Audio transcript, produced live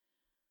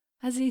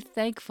As a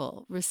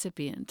thankful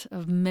recipient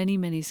of many,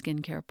 many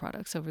skincare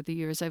products over the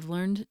years, I've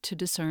learned to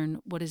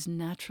discern what is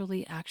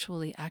naturally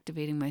actually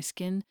activating my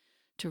skin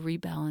to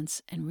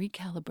rebalance and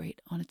recalibrate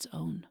on its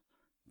own.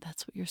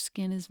 That's what your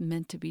skin is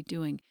meant to be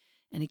doing,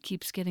 and it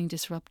keeps getting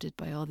disrupted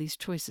by all these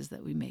choices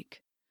that we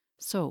make.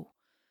 So,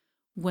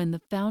 when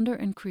the founder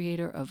and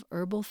creator of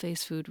Herbal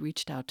Face Food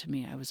reached out to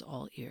me, I was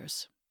all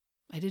ears.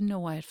 I didn't know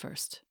why at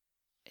first.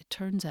 It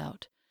turns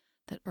out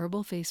that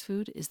Herbal Face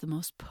Food is the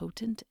most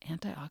potent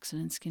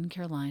antioxidant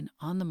skincare line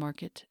on the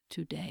market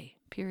today,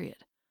 period.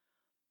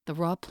 The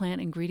raw plant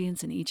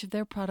ingredients in each of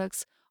their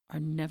products are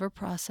never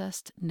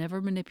processed, never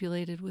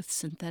manipulated with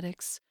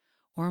synthetics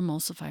or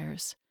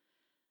emulsifiers.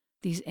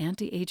 These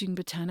anti-aging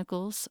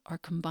botanicals are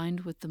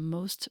combined with the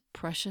most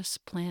precious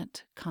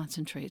plant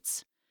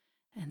concentrates,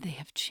 and they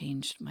have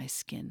changed my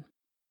skin.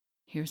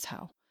 Here's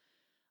how.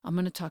 I'm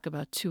going to talk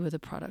about two of the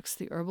products,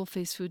 the Herbal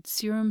Face Food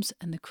serums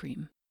and the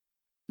cream.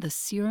 The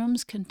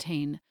serums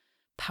contain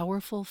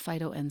powerful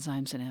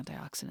phytoenzymes and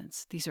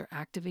antioxidants. These are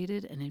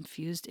activated and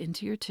infused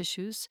into your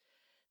tissues.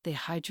 They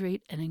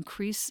hydrate and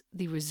increase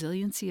the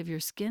resiliency of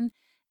your skin,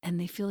 and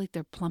they feel like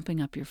they're plumping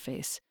up your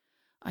face.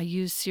 I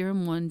use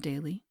Serum 1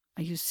 daily.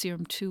 I use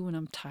Serum 2 when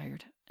I'm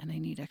tired and I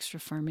need extra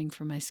firming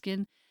for my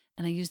skin.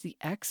 And I use the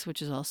X,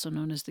 which is also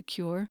known as the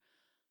Cure,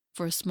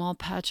 for a small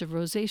patch of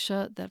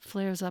rosacea that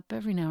flares up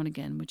every now and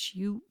again, which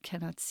you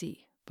cannot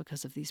see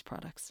because of these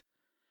products.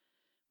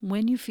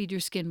 When you feed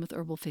your skin with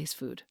Herbal Face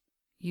Food,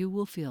 you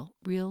will feel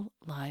real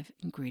live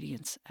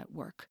ingredients at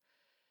work.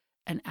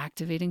 An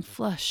activating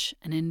flush,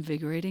 an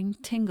invigorating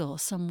tingle,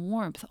 some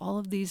warmth, all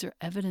of these are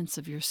evidence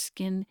of your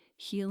skin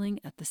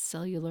healing at the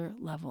cellular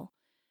level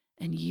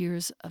and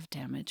years of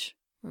damage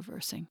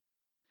reversing.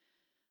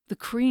 The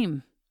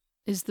cream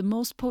is the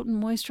most potent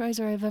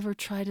moisturizer I've ever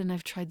tried, and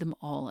I've tried them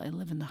all. I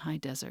live in the high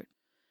desert.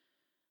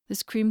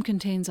 This cream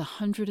contains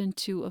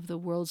 102 of the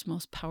world's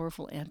most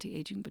powerful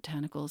anti-aging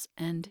botanicals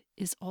and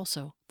is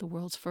also the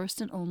world's first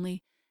and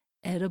only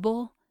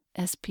edible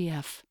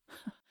SPF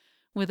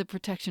with a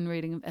protection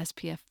rating of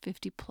SPF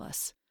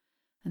 50+.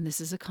 And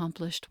this is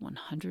accomplished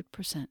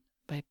 100%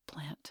 by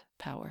plant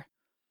power.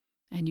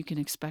 And you can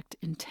expect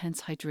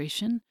intense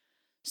hydration,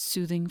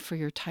 soothing for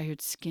your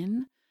tired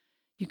skin.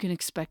 You can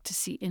expect to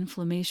see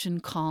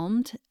inflammation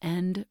calmed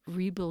and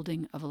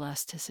rebuilding of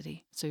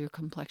elasticity, so your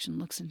complexion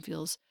looks and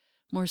feels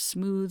more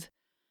smooth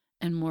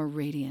and more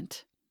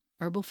radiant.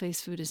 Herbal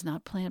Face Food is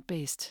not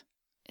plant-based.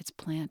 It's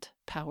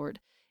plant-powered.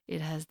 It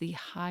has the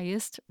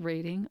highest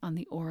rating on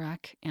the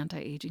ORAC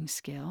anti-aging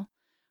scale.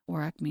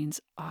 ORAC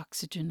means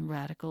oxygen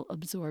radical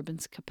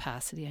absorbance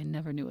capacity. I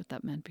never knew what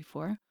that meant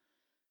before.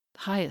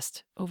 The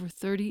highest, over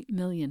 30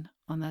 million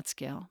on that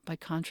scale. By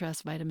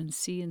contrast, vitamin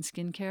C in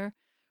skincare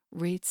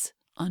rates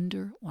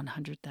under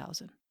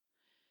 100,000.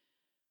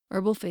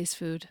 Herbal Face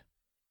Food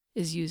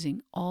is using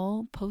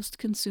all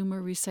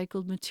post-consumer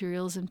recycled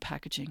materials and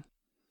packaging.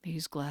 They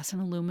use glass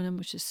and aluminum,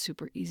 which is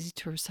super easy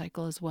to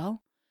recycle as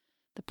well.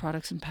 The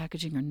products and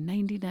packaging are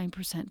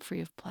 99% free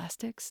of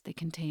plastics. They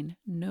contain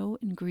no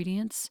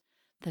ingredients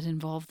that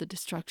involve the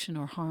destruction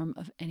or harm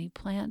of any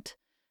plant,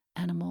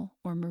 animal,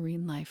 or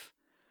marine life.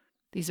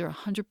 These are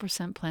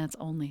 100% plants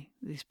only,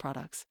 these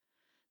products.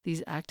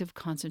 These active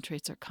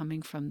concentrates are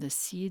coming from the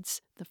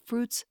seeds, the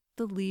fruits,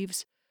 the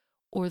leaves,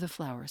 or the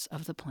flowers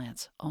of the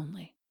plants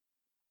only.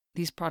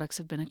 These products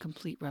have been a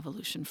complete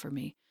revolution for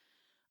me.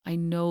 I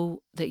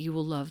know that you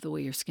will love the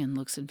way your skin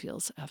looks and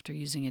feels after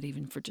using it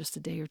even for just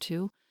a day or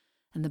two.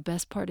 And the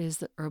best part is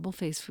that Herbal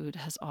Face Food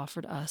has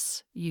offered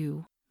us,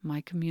 you, my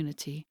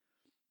community,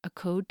 a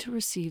code to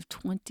receive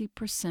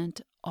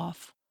 20%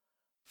 off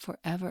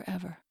forever,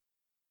 ever.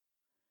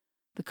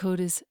 The code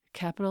is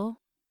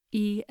capital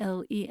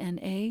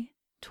ELENA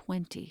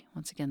 20.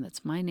 Once again,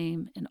 that's my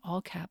name in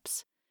all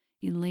caps,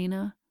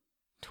 Elena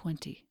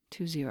 20.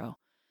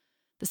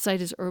 The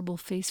site is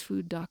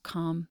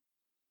herbalfacefood.com.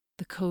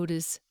 The code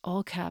is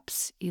all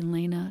caps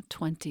Elena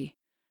 20.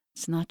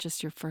 It's not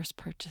just your first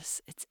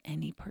purchase, it's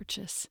any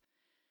purchase.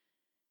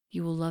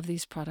 You will love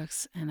these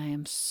products, and I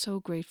am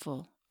so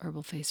grateful,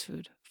 Herbal Face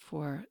Food,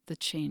 for the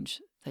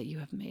change that you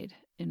have made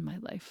in my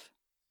life.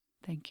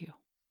 Thank you.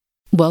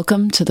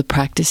 Welcome to the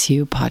Practice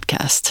You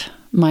podcast.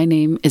 My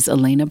name is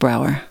Elena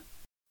Brower.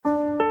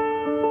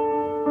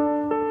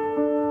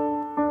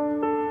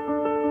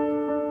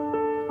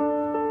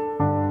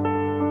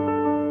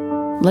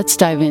 Let's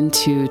dive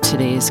into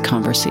today's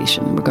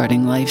conversation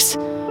regarding life's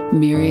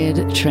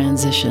myriad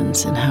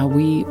transitions and how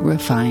we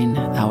refine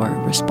our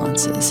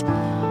responses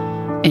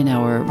in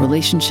our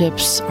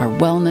relationships, our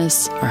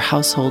wellness, our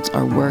households,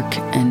 our work,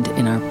 and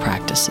in our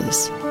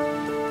practices.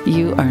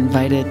 You are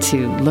invited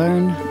to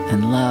learn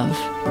and love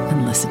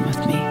and listen with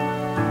me.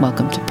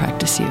 Welcome to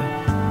Practice You.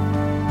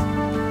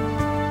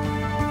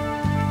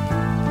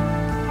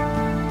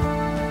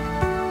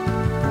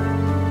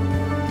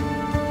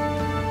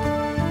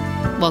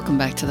 Welcome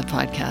back to the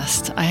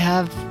podcast. I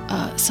have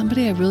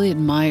somebody I really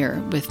admire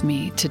with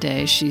me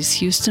today. She's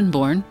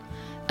Houston-born,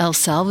 El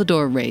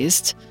Salvador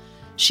raised.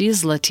 She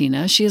is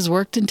Latina. She has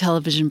worked in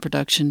television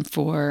production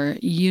for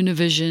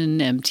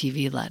Univision,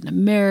 MTV Latin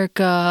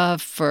America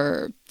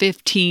for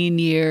 15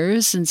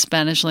 years in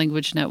Spanish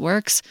language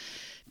networks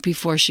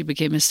before she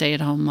became a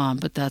stay-at-home mom,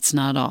 but that's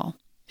not all.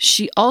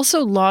 She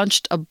also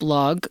launched a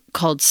blog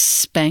called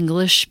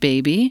Spanglish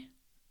Baby,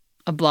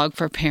 a blog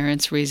for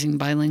parents raising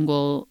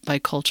bilingual,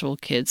 bicultural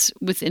kids.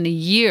 Within a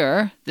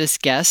year, this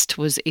guest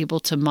was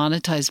able to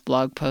monetize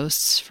blog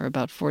posts for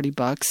about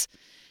 $40,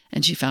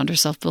 and she found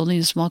herself building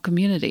a small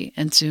community.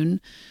 And soon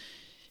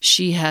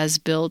she has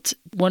built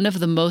one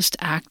of the most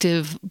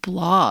active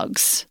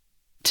blogs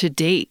to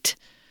date,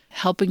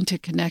 helping to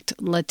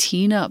connect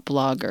Latina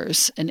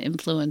bloggers and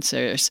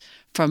influencers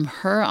from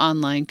her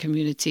online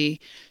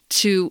community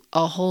to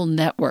a whole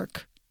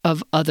network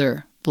of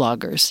other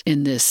bloggers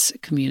in this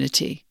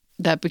community.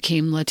 That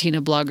became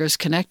Latina Bloggers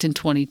Connect in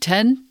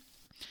 2010.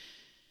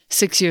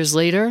 6 years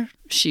later,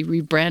 she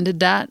rebranded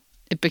that.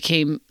 It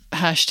became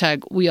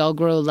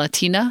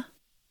 #WeAllGrowLatina,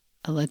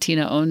 a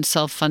Latina-owned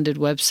self-funded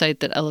website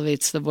that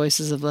elevates the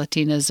voices of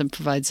Latinas and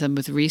provides them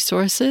with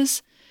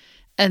resources.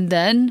 And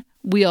then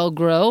We All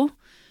Grow,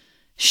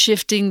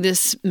 shifting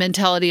this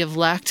mentality of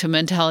lack to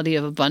mentality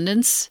of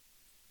abundance,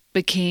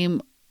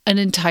 became an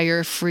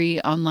entire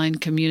free online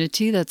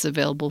community that's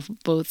available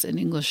both in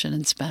English and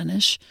in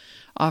Spanish,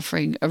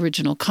 offering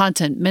original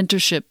content,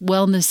 mentorship,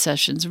 wellness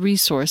sessions,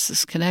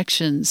 resources,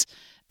 connections,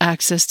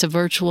 access to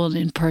virtual and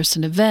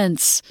in-person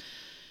events.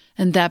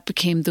 And that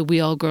became the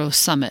We All Grow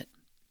Summit.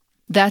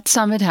 That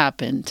summit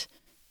happened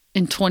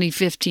in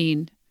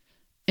 2015,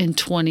 in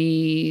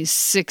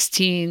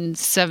 2016,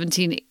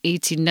 17,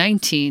 18,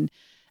 19,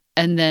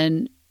 and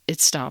then it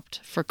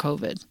stopped for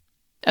COVID.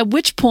 At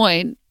which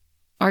point,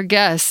 our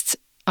guest,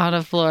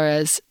 Ana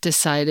Flores,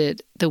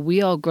 decided the We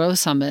All Grow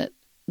Summit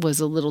was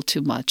a little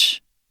too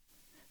much.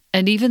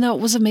 And even though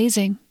it was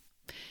amazing,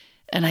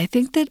 and I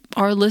think that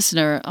our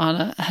listener,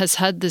 Ana, has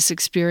had this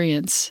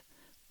experience,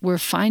 we're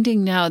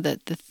finding now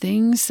that the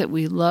things that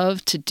we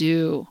love to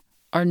do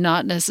are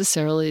not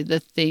necessarily the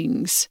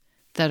things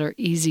that are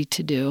easy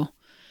to do,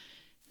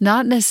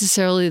 not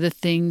necessarily the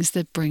things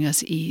that bring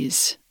us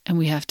ease, and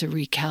we have to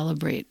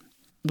recalibrate,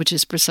 which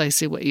is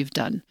precisely what you've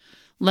done.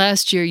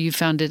 Last year, you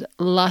founded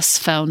Las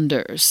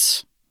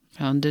Founders,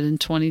 founded in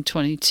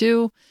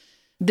 2022.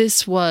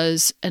 This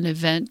was an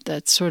event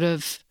that sort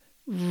of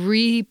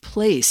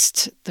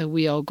replaced the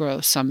We All Grow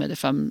Summit,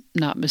 if I'm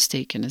not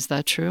mistaken. Is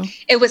that true?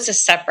 It was a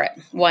separate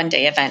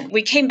one-day event.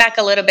 We came back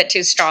a little bit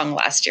too strong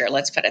last year,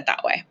 let's put it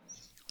that way.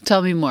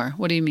 Tell me more.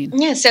 What do you mean?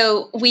 Yeah,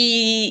 so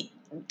the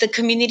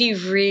community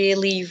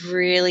really,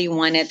 really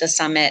wanted the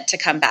summit to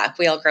come back,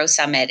 We All Grow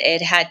Summit.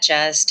 It had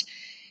just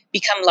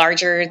become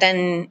larger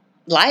than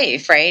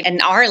life, right?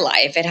 And our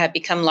life, it had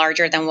become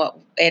larger than what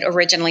it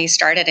originally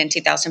started in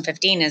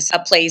 2015 as a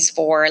place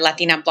for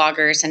Latina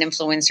bloggers and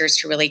influencers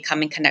to really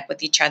come and connect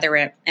with each other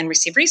and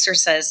receive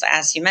resources,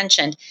 as you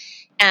mentioned.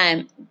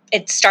 And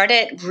it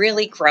started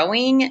really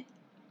growing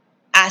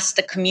as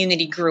the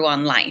community grew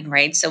online,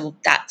 right? So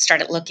that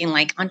started looking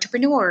like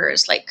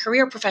entrepreneurs, like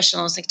career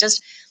professionals, like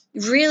just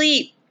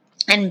really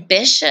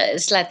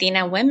ambitious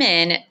Latina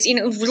women,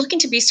 looking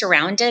to be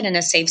surrounded in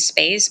a safe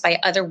space by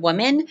other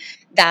women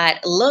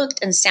that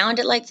looked and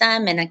sounded like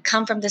them and had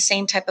come from the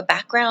same type of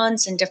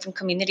backgrounds and different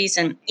communities,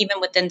 and even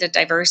within the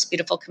diverse,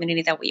 beautiful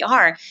community that we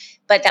are,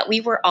 but that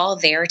we were all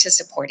there to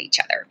support each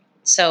other.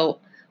 So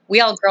We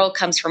All Grow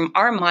comes from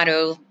our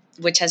motto,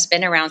 which has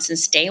been around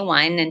since day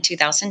one in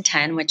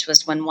 2010, which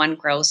was when one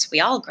grows, we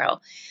all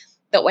grow.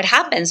 But what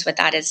happens with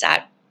that is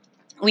that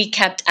we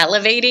kept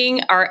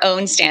elevating our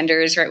own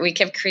standards, right? We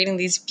kept creating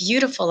these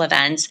beautiful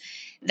events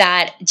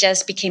that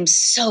just became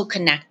so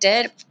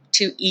connected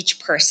to each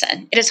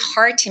person. It is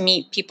hard to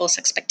meet people's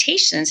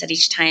expectations at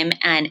each time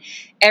and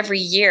every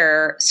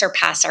year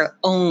surpass our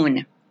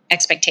own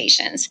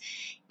expectations.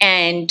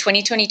 And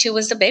 2022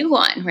 was the big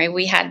one, right?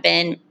 We had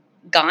been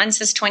gone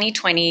since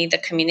 2020. The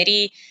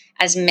community,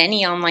 as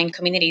many online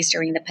communities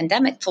during the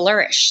pandemic,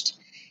 flourished.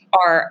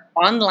 Our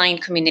online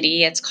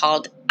community, it's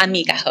called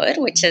Amigahood,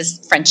 which is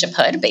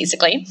friendshiphood,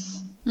 basically.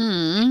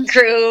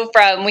 Grew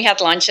from, we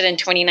had launched it in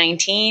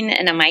 2019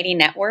 in a mighty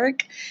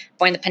network.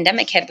 When the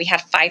pandemic hit, we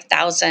had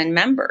 5,000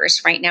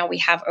 members. Right now, we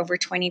have over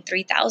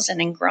 23,000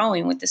 and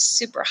growing with this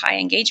super high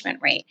engagement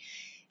rate.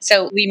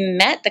 So we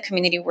met the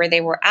community where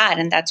they were at,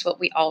 and that's what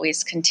we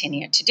always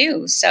continue to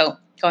do. So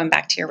going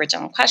back to your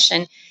original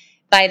question,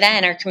 by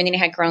then, our community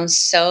had grown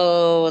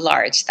so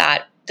large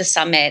that the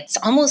summit's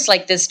almost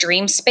like this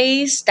dream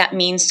space that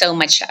means so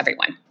much to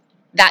everyone.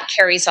 That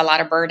carries a lot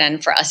of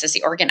burden for us as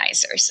the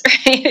organizers,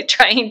 right?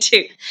 Trying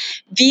to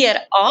be it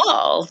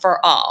all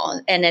for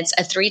all. And it's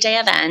a 3-day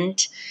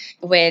event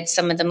with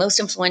some of the most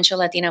influential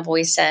Latina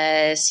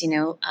voices,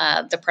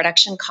 the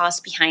production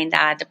cost behind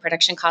that, the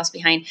production cost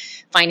behind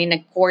finding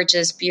a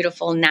gorgeous,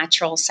 beautiful,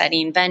 natural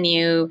setting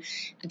venue,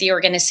 the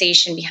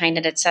organization behind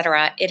it, et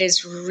cetera. It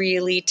is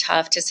really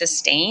tough to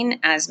sustain,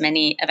 as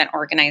many event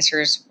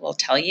organizers will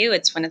tell you.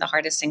 It's one of the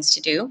hardest things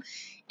to do.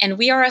 And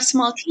we are a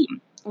small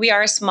team. We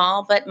are a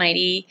small but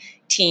mighty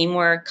team,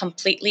 we're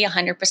completely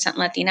 100%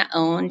 Latina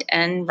owned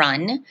and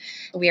run.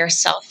 We are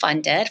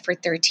self-funded for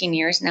 13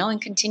 years now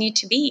and continue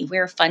to be.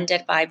 We're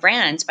funded by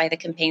brands, by the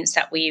campaigns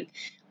that we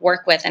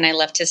work with. And I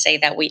love to say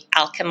that we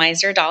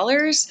alchemize our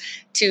dollars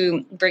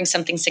to bring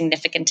something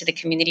significant to the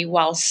community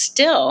while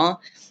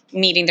still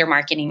meeting their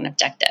marketing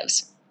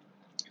objectives,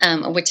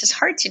 which is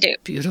hard to do.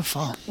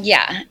 Beautiful.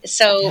 Yeah.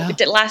 So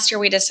Yeah. last year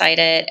we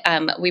decided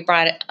we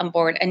brought on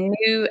board a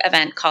new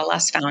event called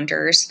Lost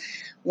Founders,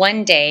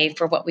 one day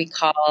for what we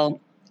call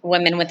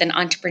women with an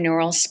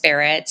entrepreneurial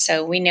spirit.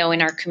 So we know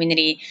in our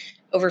community,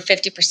 over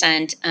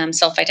 50%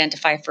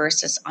 self-identify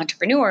first as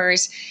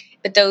entrepreneurs,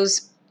 but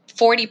those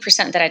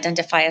 40% that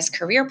identify as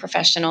career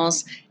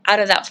professionals, out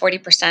of that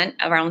 40%,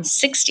 around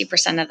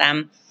 60% of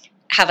them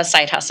have a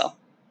side hustle,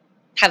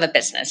 have a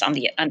business on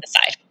the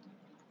side.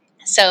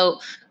 So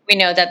we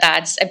know that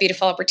that's a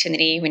beautiful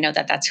opportunity. We know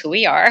that that's who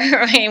we are,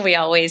 right? We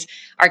always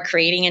are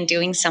creating and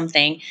doing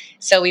something.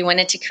 So we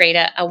wanted to create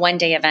a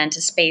one-day event,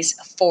 a space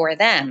for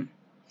them.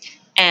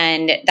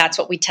 And that's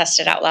what we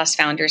tested out Lost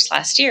Founders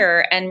last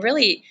year, and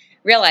really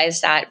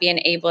realized that being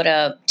able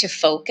to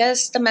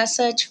focus the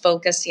message,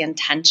 focus the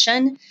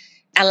intention,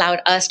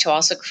 allowed us to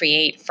also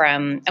create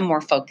from a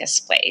more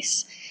focused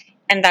place.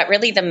 And that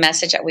really the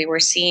message that we were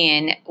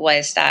seeing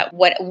was that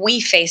what we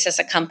faced as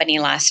a company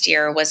last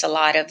year was a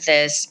lot of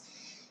this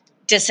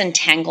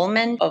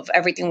disentanglement of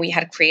everything we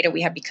had created.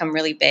 We had become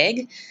really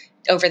big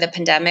over the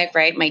pandemic,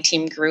 right? My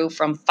team grew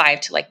from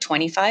 5 to like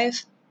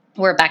 25.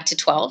 We're back to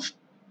 12.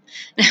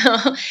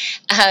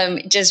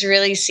 Just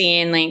really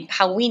seeing like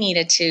how we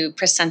needed to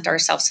present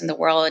ourselves in the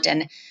world.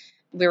 And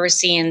we were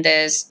seeing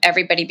this,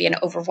 everybody being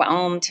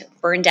overwhelmed,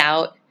 burned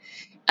out,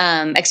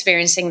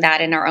 experiencing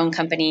that in our own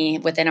company,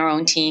 within our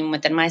own team,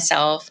 within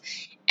myself,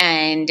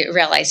 and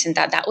realizing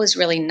that that was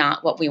really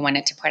not what we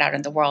wanted to put out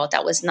in the world.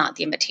 That was not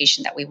the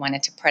invitation that we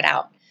wanted to put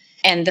out.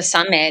 And the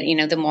summit,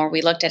 the more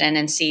we looked at it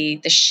and see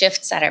the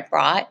shifts that it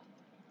brought,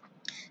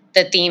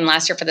 the theme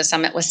last year for the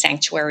summit was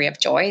Sanctuary of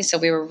Joy. So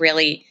we were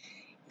really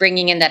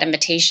bringing in that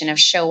invitation of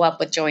show up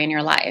with joy in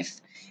your life.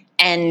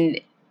 And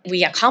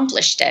we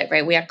accomplished it,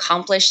 right? We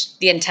accomplished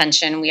the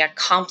intention. We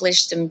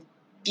accomplished the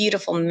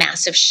beautiful,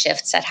 massive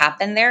shifts that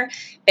happened there,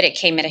 but it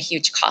came at a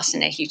huge cost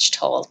and a huge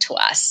toll to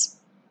us.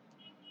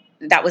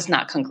 That was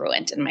not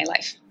congruent in my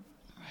life.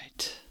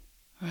 Right.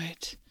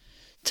 Right.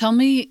 Tell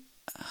me,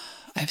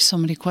 I have so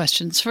many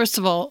questions. First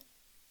of all,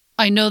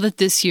 I know that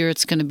this year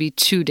it's going to be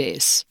 2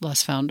 days,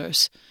 Lost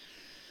Founders.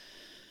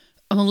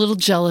 I'm a little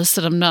jealous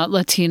that I'm not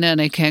Latina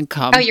and I can't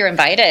come. Oh, you're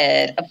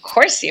invited. Of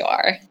course you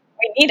are.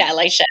 We need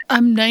allyship.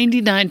 I'm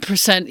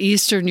 99%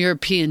 Eastern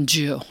European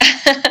Jew.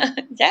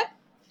 Yeah.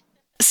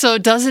 So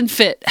it doesn't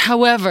fit.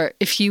 However,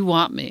 if you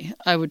want me,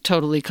 I would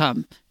totally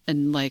come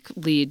and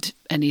lead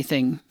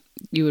anything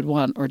you would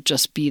want or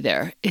just be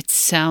there. It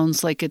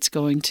sounds like it's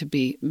going to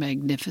be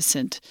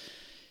magnificent.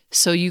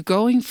 So you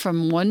going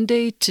from 1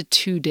 day to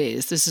 2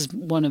 days. This is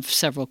one of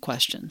several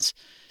questions.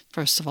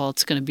 First of all,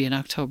 it's going to be in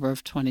October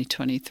of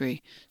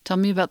 2023. Tell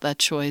me about that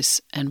choice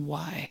and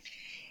why.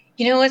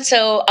 You know what?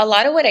 So a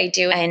lot of what I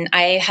do, and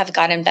I have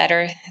gotten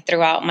better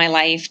throughout my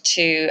life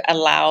to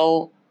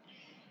allow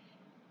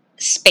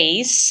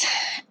space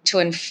to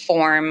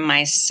inform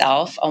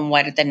myself on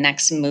what the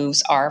next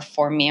moves are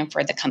for me and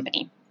for the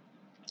company.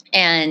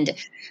 And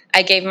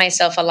I gave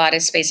myself a lot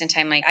of space and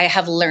time. Like I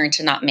have learned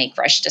to not make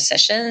rush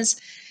decisions,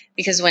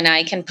 because when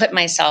I can put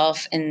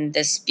myself in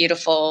this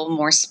beautiful,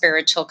 more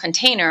spiritual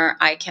container,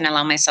 I can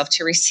allow myself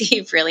to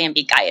receive really and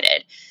be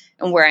guided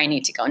and where I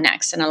need to go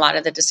next. And a lot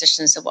of the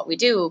decisions of what we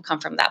do come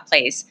from that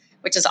place,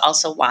 which is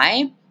also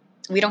why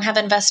we don't have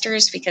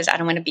investors, because I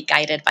don't want to be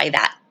guided by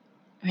that.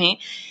 Right.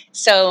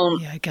 So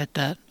yeah, I get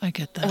that.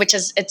 Which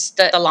is, it's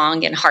the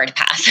long and hard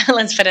path.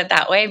 Let's put it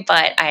that way.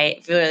 But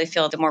I really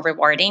feel the more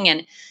rewarding,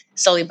 and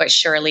slowly but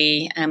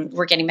surely,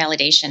 we're getting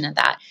validation of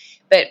that.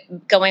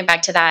 But going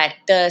back to that,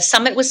 the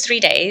summit was 3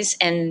 days.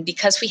 And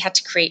because we had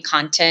to create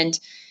content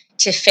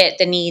to fit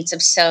the needs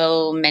of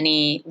so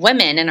many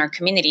women in our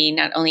community,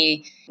 not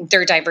only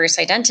their diverse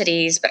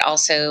identities, but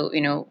also,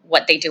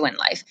 what they do in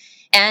life.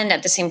 And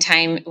at the same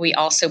time, we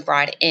also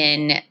brought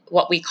in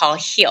what we call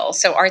heal.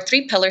 So our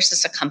 3 pillars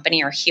as a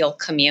company are heal,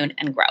 commune,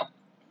 and grow.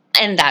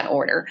 In that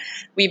order,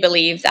 we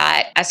believe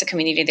that as a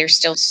community, there's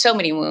still so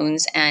many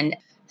wounds and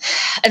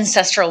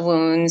ancestral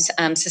wounds,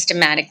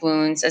 systematic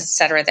wounds, et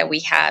cetera, that we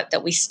have,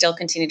 that we still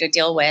continue to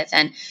deal with.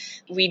 And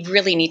we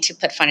really need to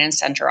put front and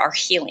center our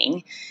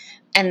healing.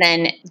 And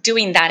then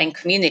doing that in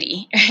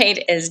community,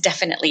 right, is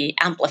definitely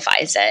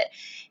amplifies it.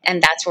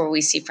 And that's where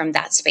we see from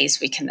that space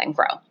we can then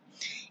grow.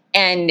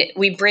 And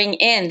we bring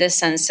in this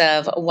sense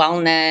of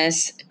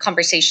wellness,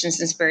 conversations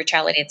and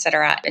spirituality, et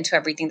cetera, into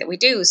everything that we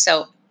do.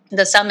 So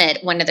the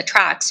summit, one of the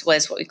tracks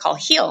was what we call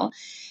Heal,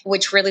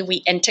 which really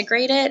we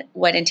integrated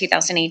what in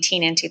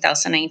 2018 and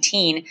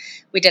 2019,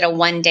 we did a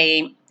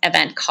 1-day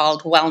event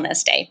called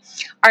Wellness Day.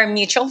 Our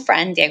mutual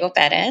friend, Diego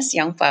Perez,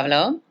 Young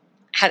Pueblo,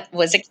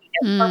 was a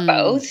keynote for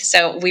both.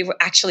 So we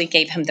actually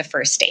gave him the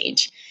first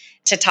stage.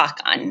 to talk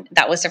on.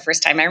 That was the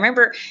first time. I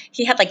remember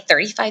he had like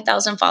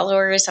 35,000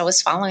 followers. I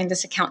was following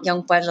this account,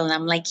 Young Pueblo, and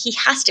I'm like, he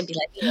has to be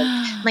like me.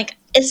 I'm like,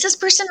 is this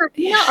person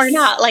Latina or Yes.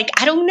 not? Like,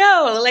 I don't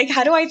know. Like,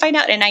 how do I find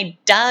out? And I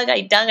dug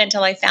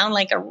until I found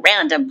like a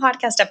random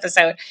podcast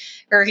episode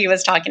where he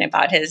was talking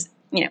about his,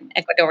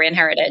 Ecuadorian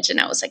heritage. And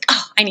I was like,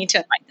 oh, I need to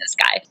invite this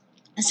guy.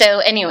 So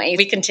anyway,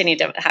 we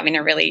continued having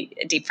a really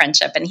deep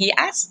friendship, and he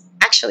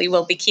actually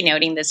will be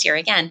keynoting this year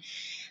again.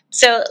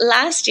 So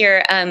last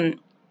year,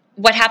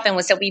 what happened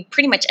was that we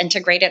pretty much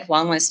integrated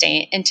Wellness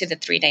Day into the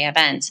 3-day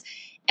events.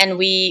 And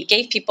we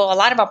gave people a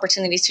lot of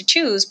opportunities to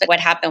choose. But what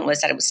happened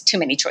was that it was too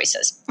many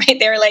choices, right?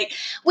 They were like,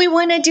 we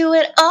want to do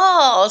it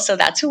all. So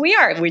that's who we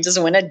are. We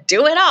just want to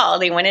do it all.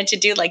 They wanted to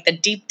do like the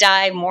deep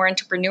dive, more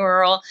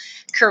entrepreneurial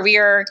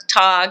career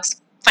talks,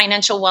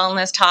 financial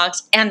wellness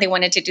talks, and they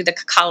wanted to do the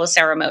cacao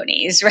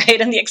ceremonies, right?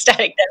 And the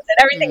ecstatic dance and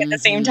everything at the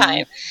same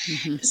time.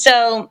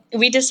 So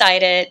we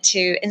decided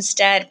to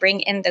instead bring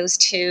in those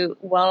two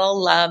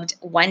well-loved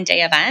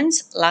one-day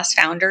events, Lost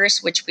Founders,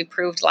 which we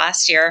proved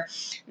last year,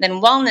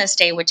 then Wellness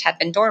Day, which had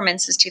been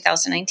dormant since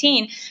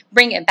 2019,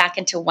 bring it back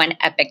into one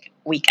epic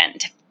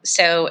weekend.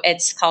 So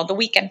it's called the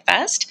Weekend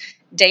Fest.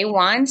 Day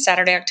one,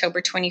 Saturday,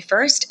 October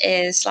 21st,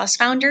 is Lost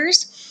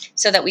Founders,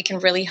 so that we can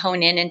really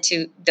hone in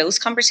into those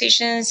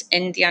conversations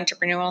in the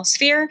entrepreneurial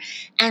sphere.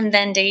 And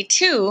then day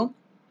two,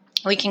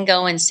 we can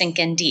go and sink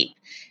in deep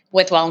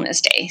with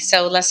Wellness Day.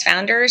 So Lost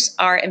Founders,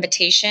 our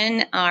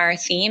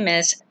theme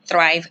is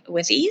Thrive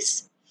with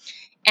Ease.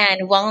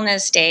 And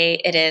Wellness Day,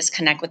 it is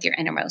connect with your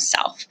innermost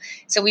self.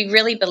 So we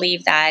really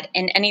believe that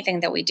in anything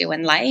that we do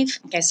in life,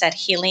 like I said,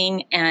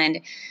 healing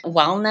and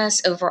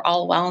wellness,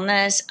 overall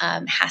wellness,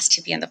 has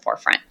to be in the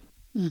forefront.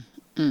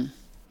 Mm-hmm.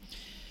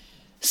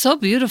 So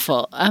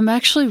beautiful. I'm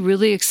actually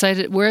really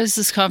excited. Where is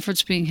this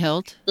conference being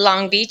held?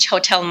 Long Beach,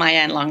 Hotel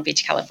Maya in Long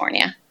Beach,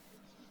 California.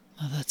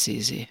 Oh, that's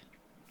easy.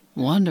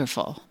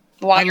 Wonderful.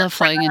 Waterfront. I love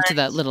flying into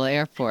that little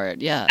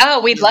airport. Yeah.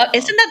 Oh, we'd love.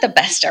 Isn't that the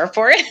best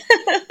airport?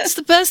 It's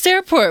the best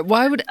airport.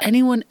 Why would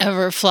anyone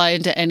ever fly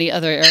into any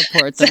other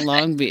airport than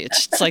Long Beach?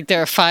 It's like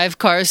there are 5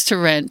 cars to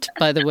rent.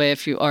 By the way,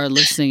 if you are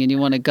listening and you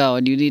want to go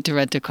and you need to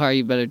rent a car,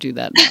 you better do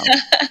that now.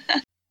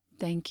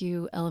 Thank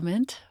you,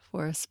 Element,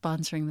 for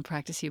sponsoring the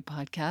Practice You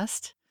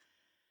podcast.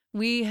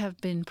 We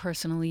have been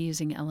personally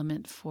using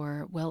Element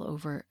for well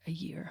over a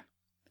year.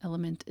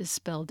 Element is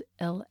spelled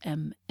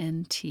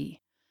LMNT.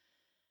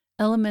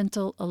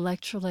 Elemental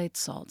electrolyte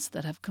salts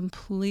that have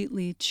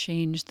completely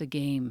changed the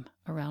game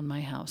around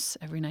my house.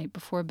 Every night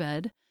before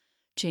bed,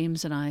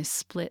 James and I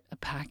split a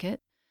packet.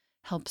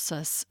 Helps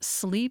us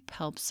sleep,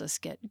 helps us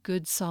get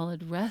good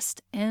solid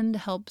rest, and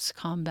helps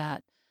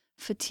combat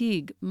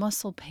fatigue,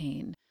 muscle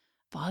pain,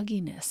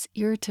 fogginess,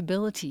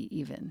 irritability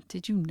even.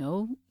 Did you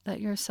know that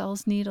your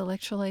cells need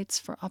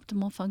electrolytes for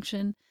optimal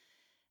function?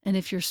 And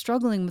if you're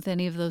struggling with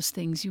any of those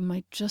things, you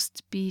might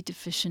just be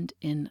deficient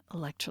in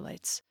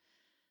electrolytes.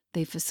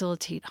 They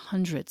facilitate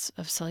hundreds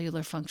of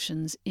cellular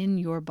functions in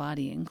your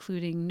body,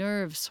 including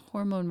nerves,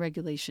 hormone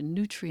regulation,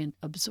 nutrient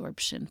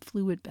absorption,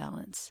 fluid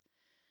balance.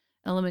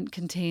 Element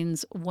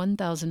contains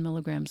 1,000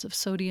 milligrams of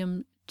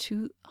sodium,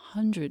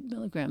 200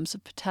 milligrams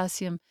of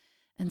potassium,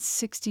 and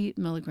 60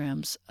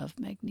 milligrams of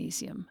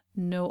magnesium.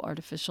 No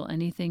artificial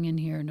anything in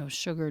here, no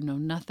sugar, no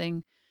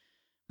nothing.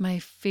 My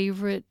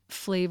favorite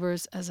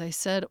flavors, as I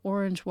said,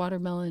 orange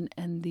watermelon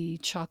and the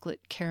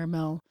chocolate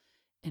caramel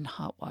in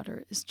hot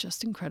water is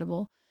just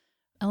incredible.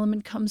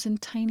 Element comes in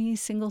tiny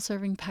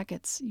single-serving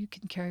packets you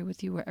can carry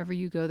with you wherever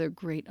you go. They're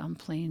great on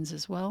planes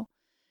as well.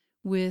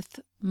 With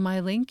my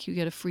link, you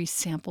get a free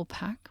sample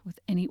pack with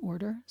any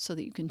order so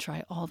that you can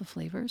try all the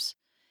flavors.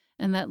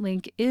 And that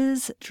link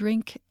is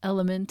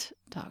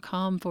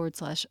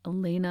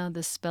drinkelement.com/Elena.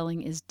 The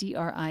spelling is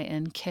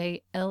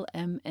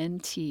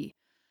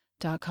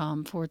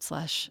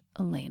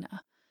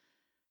DRINKLMNT.com/Elena.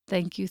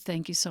 Thank you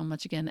so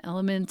much again,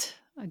 Element.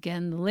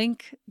 Again, the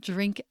link,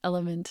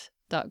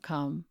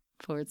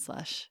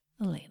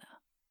 drinkelement.com/Elena.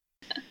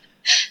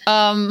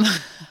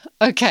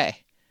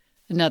 Okay,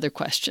 another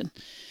question.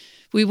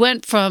 We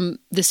went from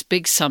this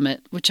big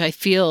summit, which I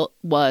feel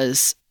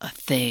was a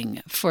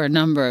thing for a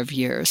number of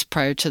years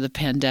prior to the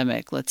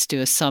pandemic. Let's do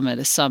a summit.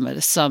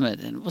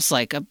 And it was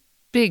like a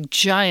big,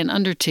 giant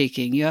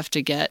undertaking. You have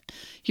to get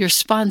your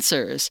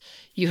sponsors.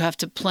 You have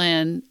to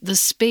plan the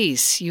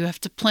space. You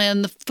have to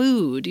plan the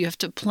food. You have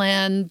to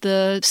plan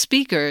the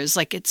speakers.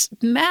 Like, it's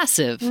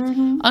massive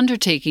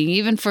undertaking,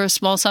 even for a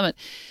small summit.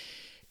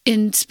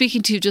 In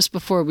speaking to you just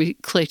before we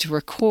clicked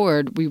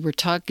record, we were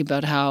talking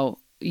about how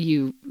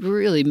you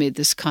really made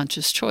this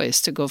conscious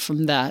choice to go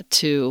from that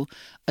to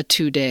a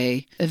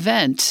 2-day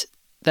event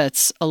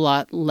that's a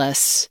lot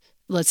less,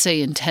 let's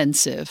say,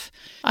 intensive.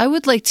 I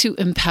would like to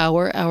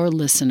empower our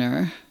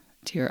listener,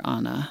 dear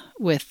Anna,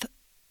 with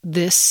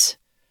this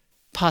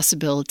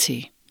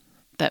possibility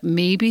that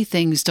maybe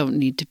things don't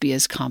need to be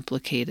as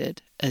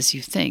complicated as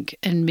you think.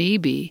 And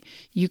maybe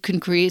you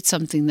can create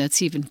something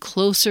that's even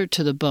closer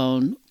to the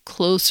bone,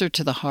 closer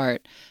to the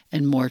heart,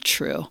 and more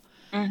true.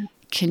 Mm-hmm.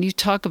 Can you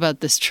talk about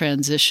this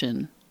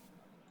transition?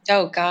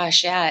 Oh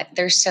gosh, yeah.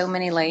 There's so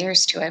many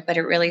layers to it, but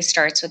it really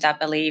starts with that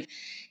belief,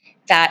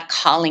 that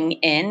calling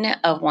in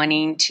of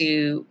wanting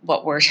to,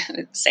 what we're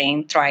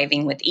saying,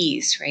 thriving with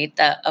ease, right?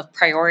 Of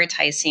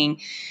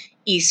prioritizing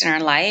ease in our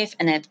life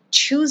and of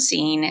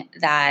choosing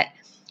that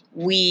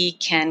we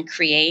can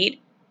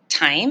create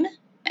time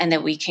and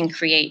that we can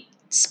create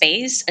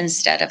space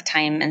instead of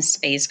time and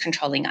space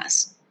controlling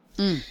us.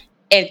 Mm.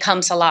 It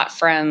comes a lot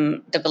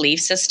from the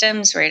belief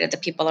systems, right? Of the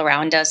people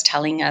around us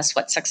telling us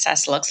what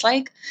success looks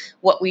like,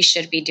 what we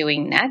should be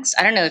doing next.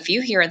 I don't know if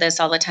you hear this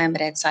all the time,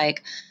 but it's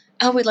like,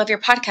 oh, we love your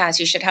podcast.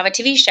 You should have a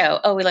TV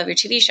show. Oh, we love your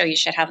TV show. You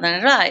should have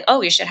that.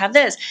 Oh, you should have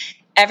this.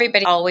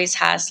 Everybody always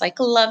has like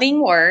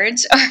loving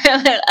words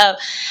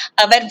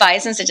of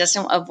advice and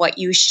suggestion of what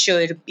you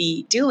should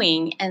be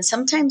doing. And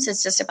sometimes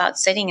it's just about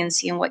sitting and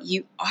seeing what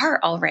you are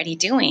already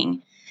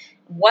doing,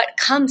 what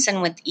comes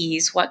in with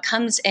ease, what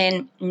comes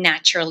in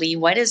naturally,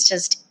 what is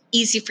just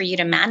easy for you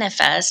to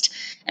manifest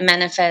and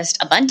manifest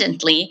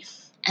abundantly,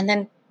 and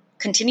then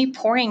continue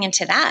pouring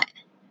into that.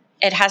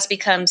 It has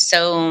become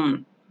so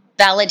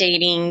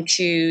validating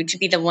to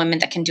be the woman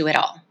that can do it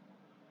all.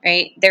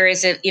 Right. There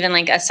is even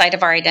like a side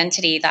of our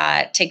identity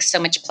that takes so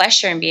much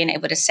pleasure in being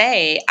able to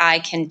say, I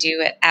can do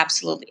it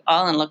absolutely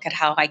all. And look at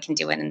how I can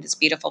do it in this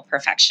beautiful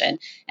perfection.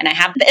 And I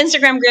have the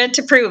Instagram grid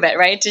to prove it,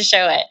 right? To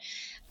show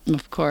it.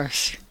 Of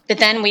course. But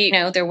then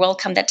there will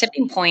come that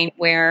tipping point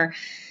where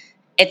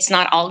it's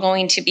not all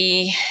going to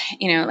be,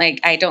 like,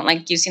 I don't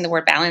like using the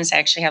word balance. I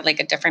actually have like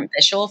a different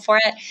visual for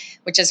it,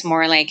 which is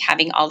more like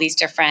having all these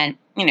different,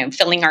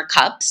 filling our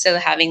cups. So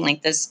having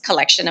like this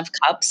collection of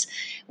cups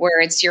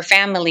where it's your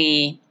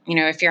family,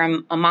 if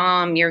you're a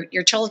mom, your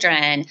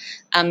children,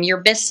 your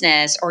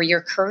business or your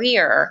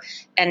career,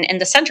 and in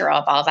the center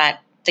of all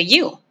that, the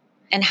you,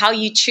 and how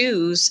you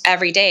choose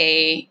every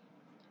day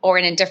or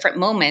in different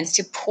moments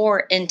to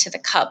pour into the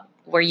cup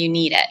where you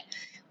need it,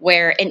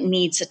 where it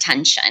needs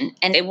attention.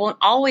 And it won't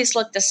always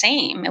look the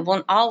same, it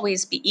won't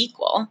always be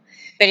equal.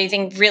 But I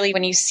think really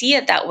when you see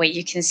it that way,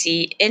 you can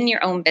see in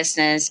your own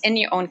business, in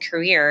your own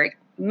career,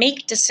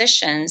 make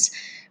decisions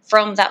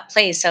from that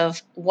place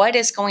of what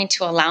is going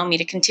to allow me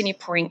to continue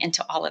pouring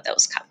into all of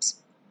those cups.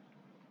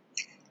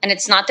 And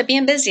it's not the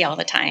being busy all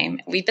the time.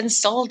 We've been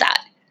sold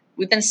that.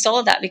 We've been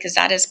sold that because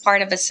that is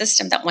part of a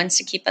system that wants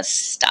to keep us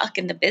stuck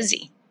in the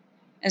busy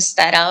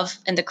instead of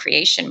in the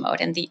creation mode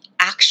and the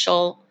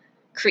actual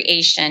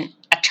creation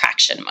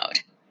attraction mode,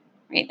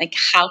 right? Like,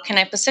 how can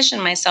I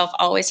position myself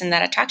always in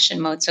that attraction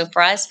mode? So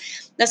for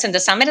us, listen, the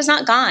summit is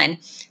not gone.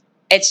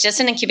 It's just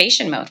an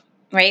incubation mode,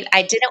 right?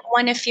 I didn't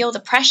want to feel the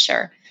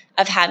pressure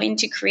of having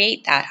to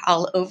create that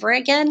all over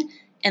again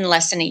in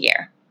less than a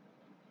year.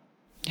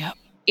 Yeah.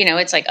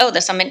 It's like, oh,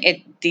 the summit,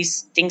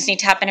 these things need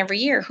to happen every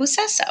year. Who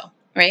says so?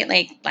 Right?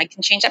 Like, I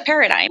can change that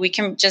paradigm. We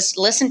can just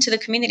listen to the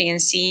community and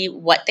see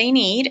what they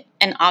need.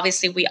 And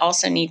obviously, we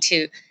also need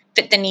to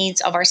fit the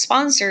needs of our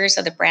sponsors,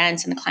 of the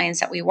brands and the clients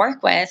that we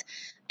work with.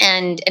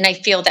 And I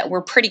feel that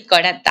we're pretty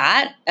good at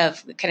that,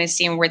 of kind of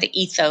seeing where the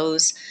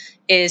ethos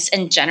is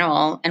in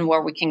general and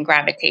where we can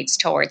gravitate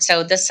towards.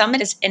 So the summit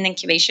is in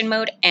incubation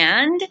mode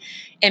and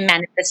in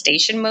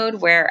manifestation mode,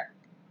 where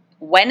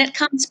when it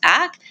comes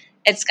back,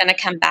 it's going to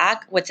come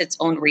back with its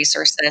own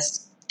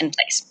resources in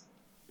place.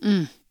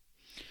 Mm.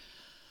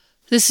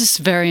 This is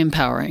very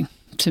empowering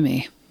to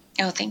me.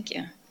 Oh, thank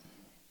you.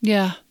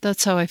 Yeah,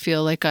 that's how I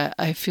feel. Like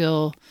I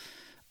feel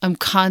I'm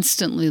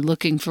constantly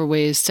looking for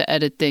ways to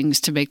edit things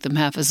to make them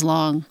half as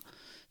long,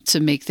 to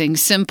make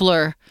things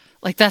simpler.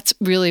 Like, that's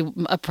really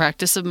a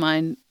practice of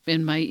mine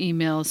in my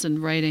emails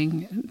and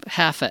writing.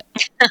 Half it,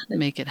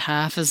 make it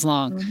half as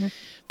long. Mm-hmm.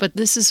 But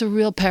this is a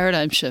real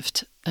paradigm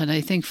shift. And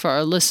I think for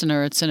our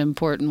listener, it's an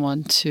important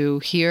one to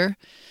hear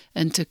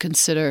and to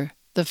consider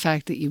the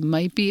fact that you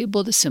might be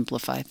able to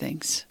simplify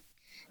things.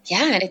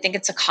 Yeah, and I think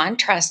it's a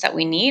contrast that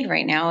we need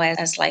right now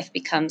as life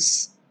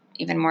becomes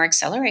even more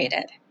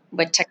accelerated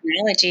with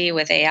technology,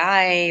 with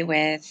AI,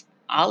 with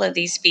all of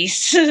these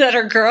beasts that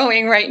are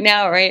growing right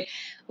now, right?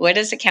 What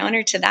is a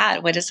counter to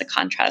that? What is a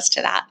contrast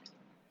to that?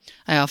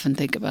 I often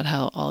think about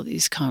how all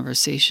these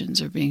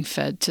conversations are being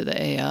fed to the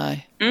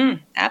AI.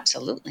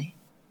 Absolutely.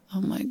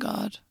 Oh my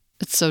God.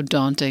 It's so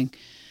daunting.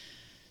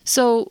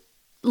 So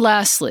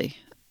lastly,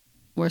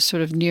 we're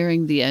sort of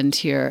nearing the end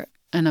here,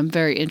 and I'm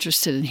very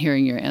interested in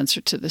hearing your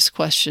answer to this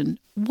question.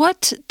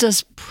 What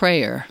does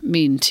prayer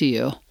mean to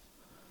you?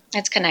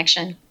 It's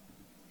connection.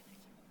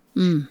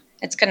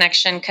 It's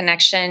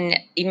connection.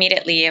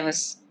 Immediately,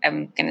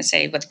 I'm going to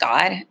say, with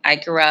God. I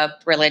grew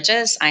up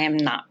religious. I am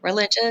not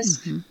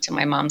religious, to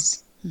my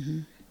mom's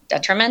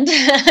detriment.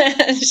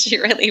 She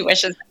really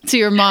wishes. To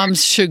your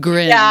mom's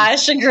chagrin. Yeah,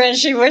 chagrin.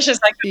 She wishes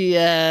I could.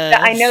 Yes.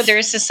 I know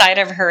there's a side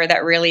of her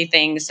that really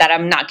thinks that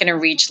I'm not going to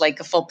reach like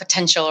a full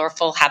potential or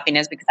full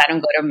happiness because I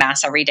don't go to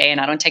mass every day and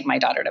I don't take my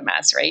daughter to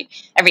mass, right?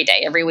 Every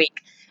day, every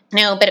week.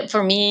 No, but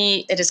for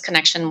me, it is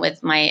connection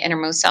with my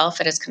innermost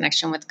self. It is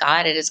connection with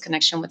God. It is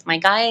connection with my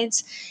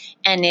guides.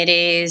 And it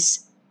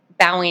is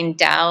bowing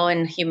down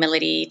in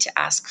humility to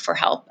ask for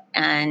help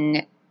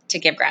and to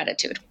give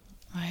gratitude.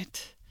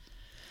 Right.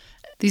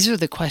 These are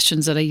the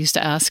questions that I used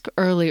to ask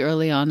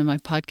early on in my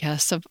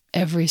podcast of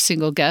every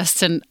single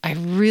guest, and I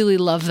really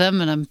love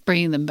them, and I'm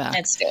bringing them back.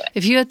 Let's do it.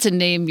 If you had to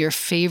name your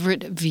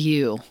favorite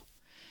view,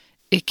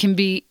 it can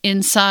be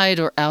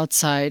inside or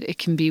outside. It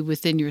can be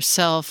within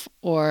yourself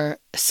or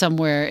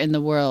somewhere in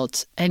the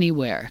world.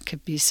 Anywhere. It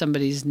could be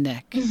somebody's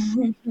neck.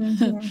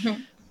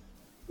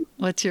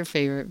 What's your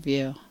favorite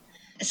view?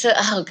 So,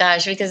 oh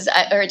gosh, because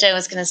originally I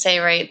was going to say,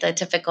 right, the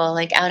typical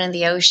like out in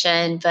the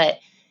ocean, but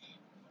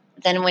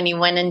then when you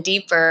went in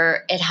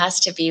deeper, it has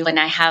to be when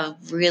I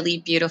have really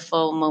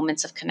beautiful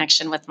moments of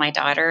connection with my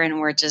daughter and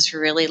we're just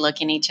really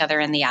looking each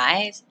other in the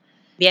eyes.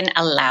 Being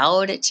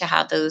allowed to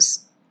have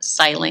those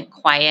silent,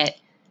 quiet,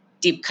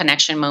 deep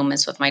connection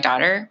moments with my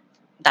daughter,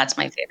 that's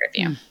my favorite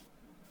view.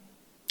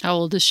 How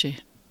old is she?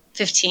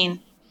 15.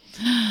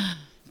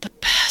 The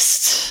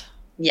best.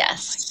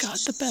 Yes. Oh my God,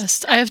 the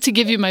best. I have to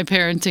give you my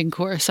parenting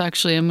course.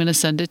 Actually, I'm going to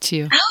send it to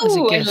you as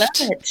a gift. I love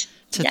it.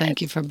 To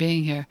thank you for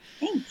being here.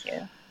 Thank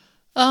you.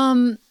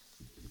 And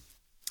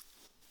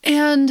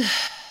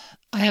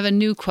I have a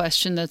new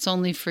question that's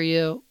only for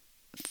you.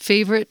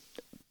 Favorite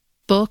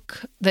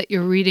book that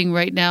you're reading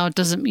right now? It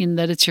doesn't mean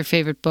that it's your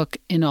favorite book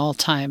in all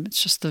time.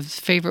 It's just the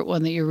favorite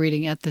one that you're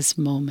reading at this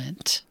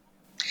moment.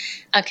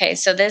 Okay,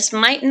 so this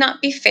might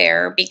not be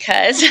fair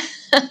because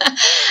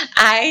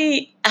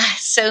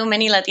so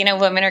many Latina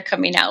women are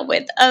coming out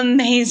with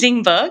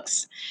amazing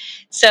books.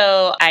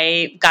 So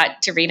I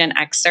got to read an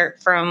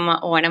excerpt from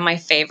one of my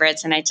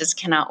favorites, and I just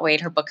cannot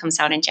wait. Her book comes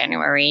out in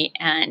January,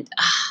 and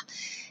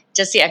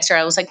just the excerpt,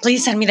 I was like,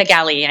 please send me the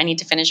galley. I need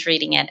to finish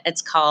reading it.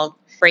 It's called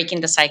Breaking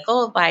the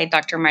Cycle by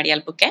Dr.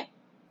 Mariel Bouquet.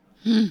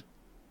 Oh,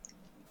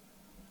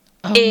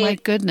 my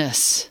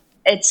goodness.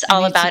 It's I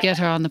all need about to get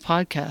her on the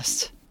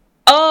podcast.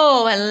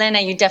 Oh, Elena,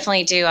 you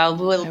definitely do. I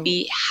will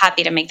be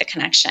happy to make the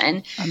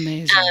connection.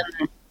 Amazing.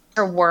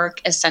 Her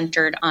work is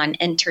centered on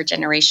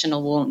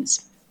intergenerational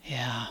wounds.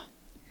 Yeah,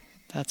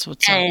 that's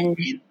what's up. And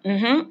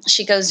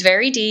she goes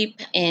very deep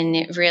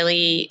in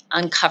really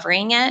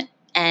uncovering it.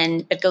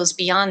 And it goes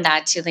beyond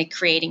that to like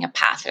creating a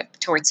path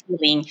towards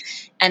healing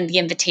and the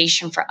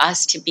invitation for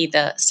us to be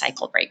the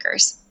cycle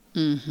breakers.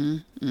 So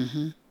I'm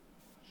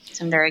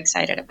very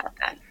excited about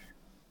that.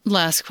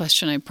 Last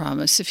question, I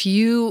promise. If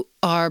you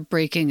are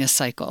breaking a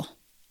cycle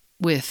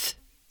with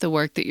the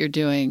work that you're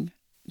doing,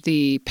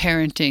 the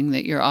parenting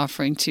that you're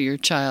offering to your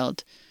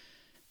child,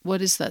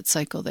 what is that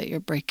cycle that you're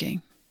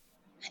breaking?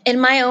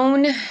 In my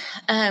own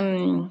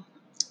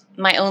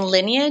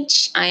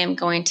lineage, I am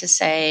going to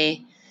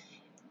say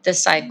the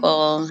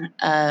cycle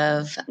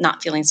of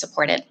not feeling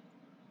supported,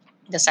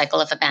 the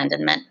cycle of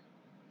abandonment.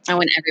 I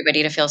want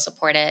everybody to feel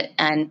supported,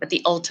 but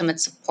the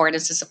ultimate support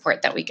is the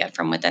support that we get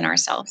from within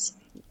ourselves.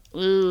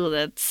 Ooh,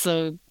 that's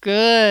so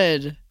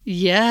good.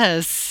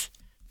 Yes.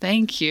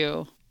 Thank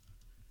you.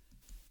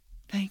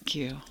 Thank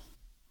you.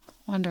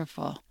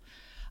 Wonderful.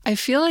 I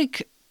feel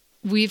like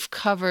we've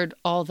covered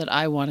all that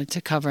I wanted to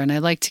cover, and I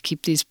like to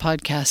keep these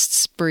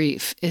podcasts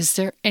brief. Is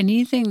there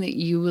anything that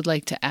you would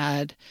like to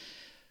add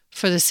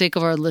for the sake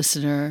of our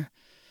listener?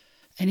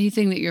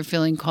 Anything that you're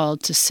feeling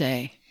called to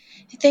say?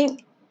 I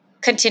think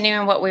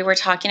continuing what we were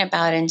talking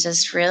about and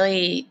just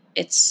really,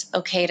 it's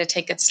okay to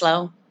take it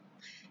slow.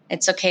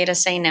 It's okay to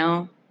say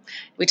no.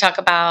 We talk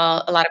a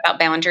lot about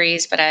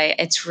boundaries, but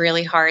it's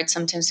really hard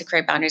sometimes to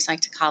create boundaries. I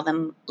like to call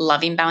them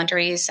loving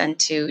boundaries, and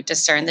to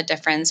discern the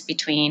difference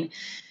between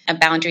a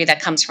boundary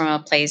that comes from a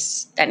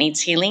place that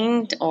needs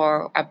healing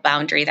or a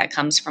boundary that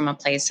comes from a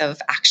place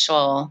of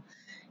actual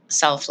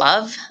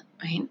self-love.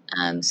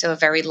 Right? So a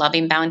very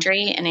loving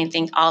boundary. And I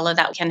think all of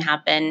that can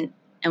happen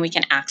and we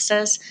can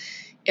access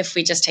if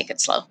we just take it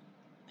slow.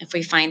 If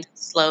we find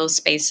slow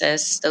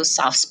spaces, those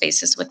soft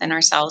spaces within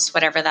ourselves,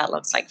 whatever that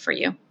looks like for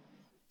you.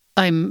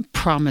 I'm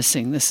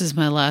promising this is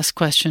my last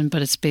question,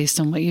 but it's based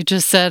on what you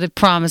just said. I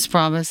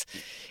promise.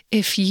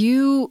 If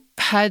you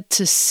had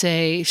to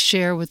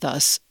share with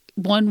us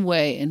one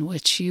way in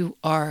which you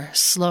are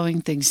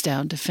slowing things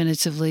down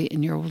definitively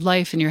in your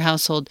life, in your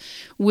household,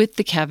 with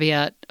the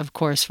caveat, of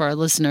course, for our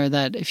listener,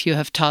 that if you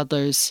have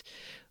toddlers,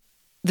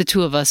 the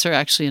two of us are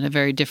actually in a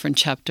very different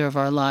chapter of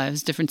our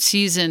lives, different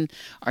season.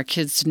 Our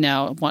kids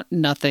now want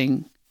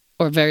nothing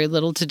or very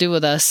little to do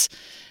with us.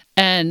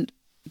 And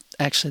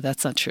actually,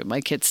 that's not true.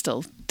 My kid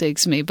still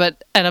digs me,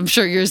 and I'm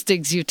sure yours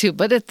digs you too.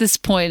 But at this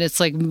point,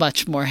 it's like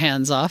much more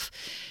hands off.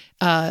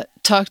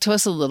 Talk to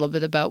us a little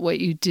bit about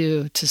what you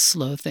do to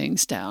slow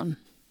things down,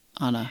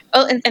 Anna.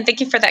 Oh, and thank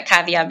you for that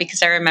caveat,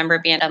 because I remember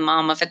being a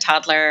mom of a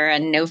toddler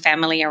and no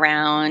family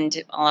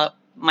around.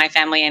 My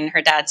family and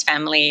her dad's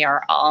family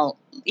are all,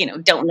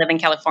 don't live in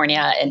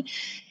California.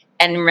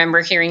 And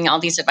remember hearing all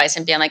these advice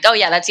and being like, oh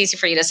yeah, that's easy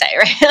for you to say,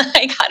 right?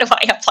 Like, how do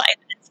I apply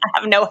this? I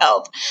have no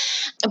help.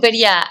 But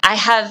yeah, I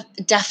have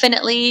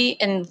definitely,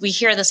 and we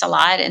hear this a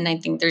lot, and I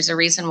think there's a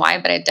reason why,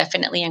 but I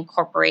definitely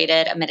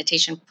incorporated a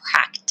meditation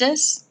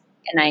practice.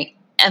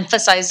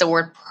 emphasize the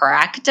word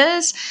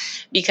practice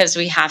because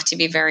we have to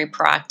be very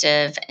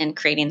proactive in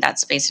creating that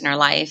space in our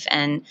life.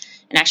 And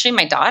actually,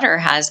 my daughter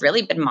has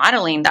really been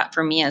modeling that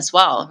for me as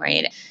well,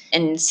 right?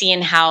 And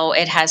seeing how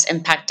it has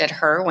impacted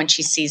her when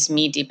she sees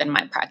me deep in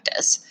my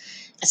practice.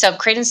 So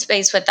creating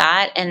space with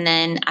that. And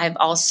then I've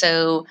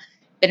also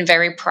been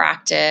very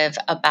proactive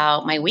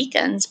about my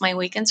weekends. My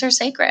weekends are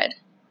sacred.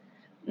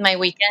 My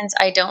weekends,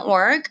 I don't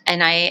work,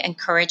 and I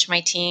encourage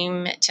my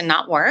team to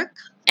not work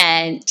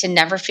and to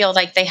never feel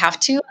like they have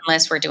to,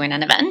 unless we're doing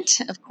an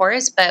event, of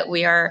course. But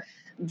we are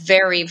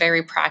very,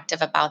 very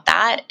proactive about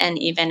that. And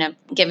even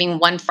giving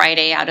one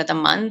Friday out of the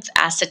month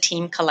as a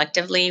team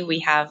collectively,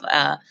 we have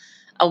a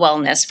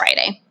wellness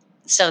Friday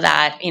so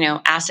that,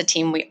 as a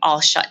team, we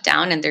all shut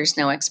down and there's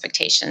no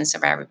expectations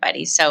of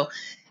everybody. So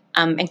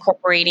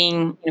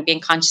incorporating, being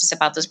conscious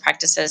about those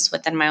practices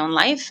within my own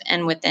life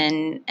and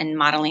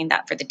modeling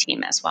that for the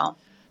team as well.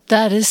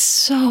 That is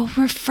so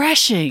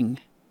refreshing.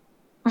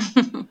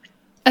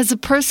 As a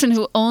person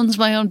who owns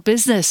my own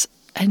business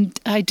and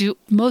I do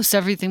most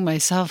everything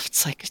myself,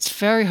 it's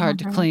very hard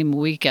to claim a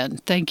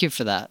weekend. Thank you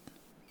for that.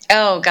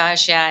 Oh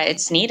gosh, yeah,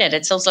 it's needed.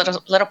 It's those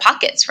little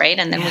pockets, right?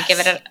 And then we give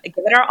it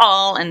our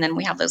all, and then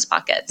we have those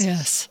pockets.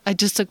 Yes, I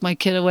just took my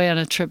kid away on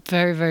a trip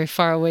very, very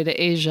far away to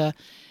Asia.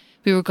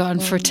 We were gone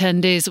for 10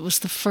 days. It was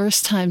the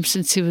first time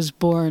since he was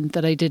born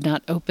that I did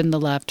not open the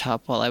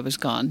laptop while I was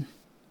gone.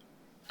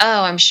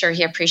 Oh, I'm sure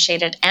he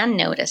appreciated and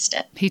noticed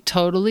it. He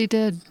totally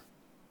did.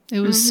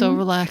 It was so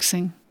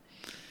relaxing.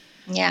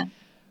 Yeah.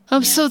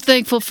 I'm so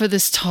thankful for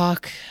this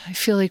talk. I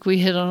feel like we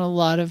hit on a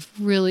lot of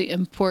really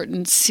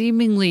important,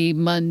 seemingly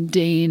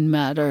mundane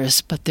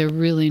matters, but they're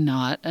really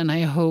not. And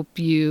I hope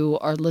you,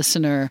 our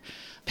listener,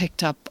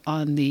 picked up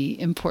on the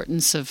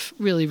importance of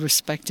really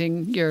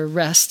respecting your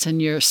rest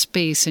and your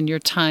space and your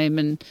time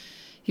and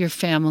your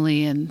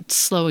family and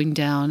slowing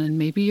down. And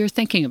maybe you're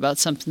thinking about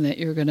something that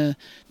you're going to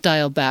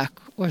dial back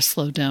or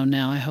slow down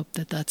now. I hope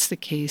that that's the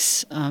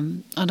case.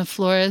 Ana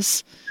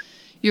Flores,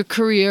 your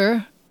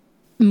career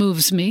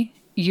moves me.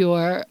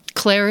 Your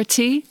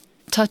clarity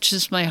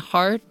touches my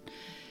heart.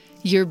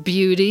 Your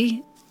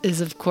beauty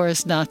is, of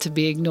course, not to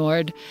be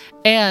ignored.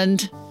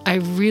 And I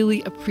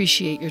really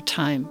appreciate your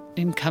time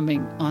in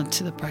coming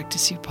onto the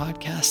Practice You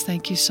podcast.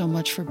 Thank you so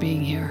much for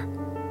being here.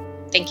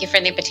 Thank you for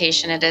the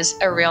invitation. It is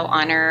a real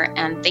honor.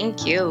 And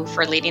thank you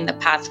for leading the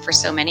path for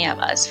so many of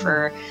us,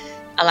 for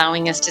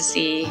allowing us to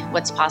see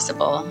what's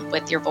possible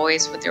with your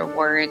voice, with your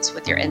words,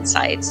 with your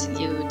insights.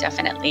 You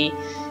definitely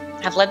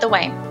have led the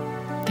way.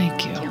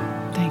 Thank you.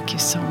 Thank you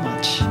so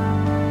much.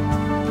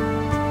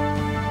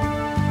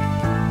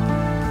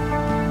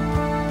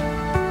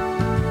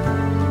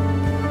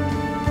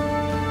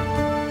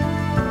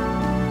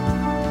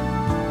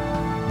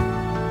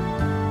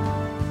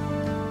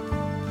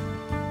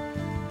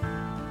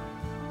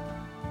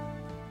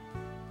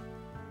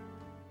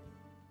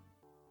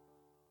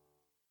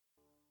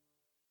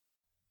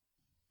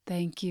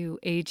 Thank you,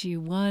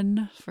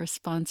 AG1, for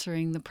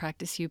sponsoring the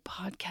Practice You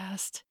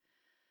podcast.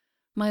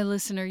 My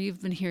listener,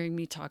 you've been hearing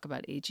me talk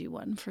about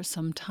AG1 for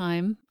some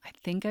time. I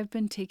think I've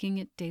been taking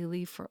it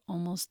daily for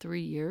almost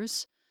 3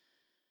 years.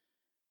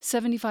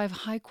 75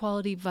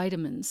 high-quality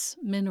vitamins,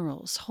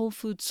 minerals, whole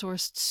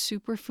food-sourced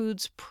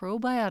superfoods,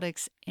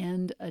 probiotics,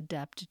 and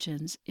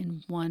adaptogens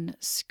in one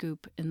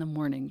scoop in the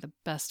morning. The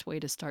best way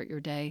to start your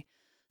day.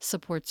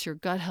 Supports your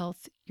gut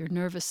health, your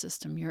nervous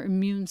system, your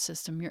immune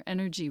system, your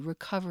energy,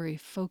 recovery,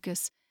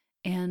 focus,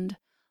 and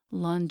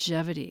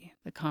longevity.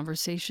 The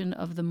conversation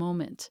of the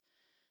moment.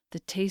 The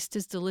taste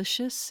is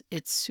delicious.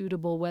 It's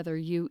suitable whether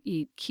you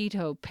eat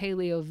keto,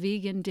 paleo,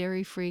 vegan,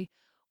 dairy-free,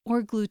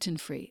 or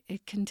gluten-free.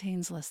 It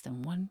contains less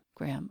than 1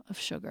 gram of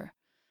sugar.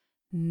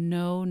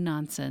 No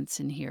nonsense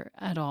in here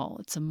at all.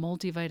 It's a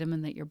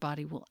multivitamin that your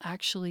body will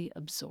actually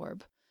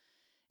absorb.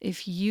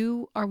 If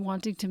you are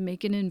wanting to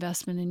make an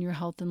investment in your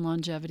health and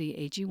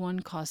longevity,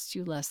 AG1 costs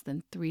you less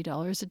than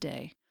 $3 a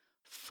day,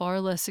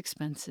 far less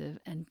expensive,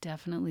 and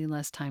definitely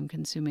less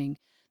time-consuming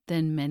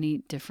than many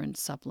different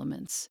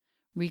supplements.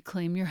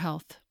 Reclaim your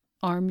health.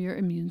 Arm your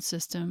immune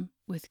system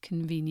with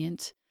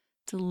convenient,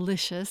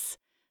 delicious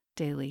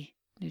daily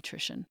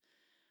nutrition.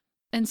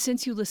 And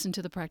since you listen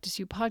to the Practice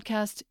You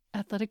podcast,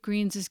 Athletic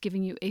Greens is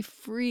giving you a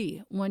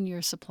free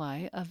 1-year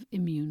supply of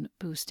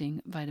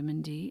immune-boosting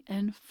vitamin D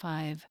and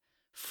 5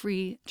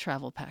 free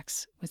travel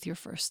packs with your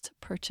first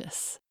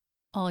purchase.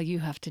 All you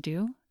have to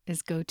do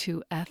is go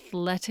to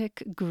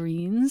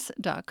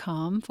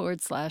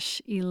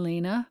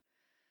athleticgreens.com/Elena.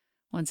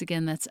 Once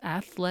again, that's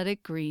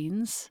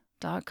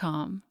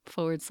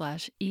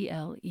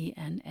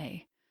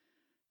athleticgreens.com/ELENA.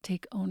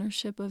 Take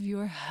ownership of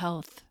your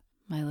health,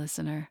 my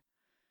listener.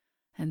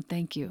 And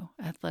thank you,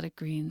 Athletic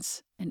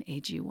Greens and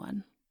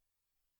AG1.